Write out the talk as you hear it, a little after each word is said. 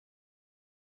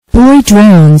Boy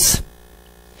drowns.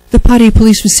 The Pattaya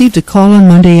police received a call on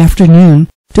Monday afternoon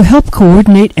to help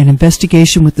coordinate an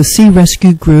investigation with the Sea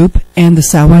Rescue Group and the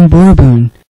Sawang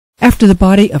Borobuan after the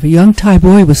body of a young Thai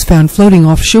boy was found floating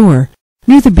offshore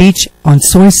near the beach on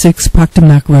Soi 6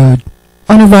 Praktamnak Road.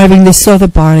 On arriving, they saw the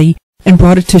body and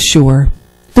brought it to shore.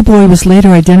 The boy was later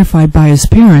identified by his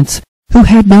parents, who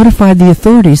had notified the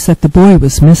authorities that the boy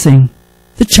was missing.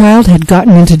 The child had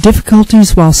gotten into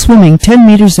difficulties while swimming 10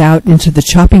 meters out into the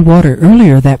choppy water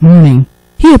earlier that morning.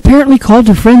 He apparently called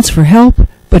to friends for help,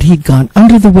 but he'd gone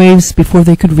under the waves before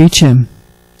they could reach him.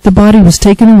 The body was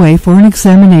taken away for an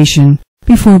examination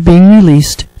before being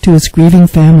released to his grieving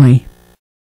family.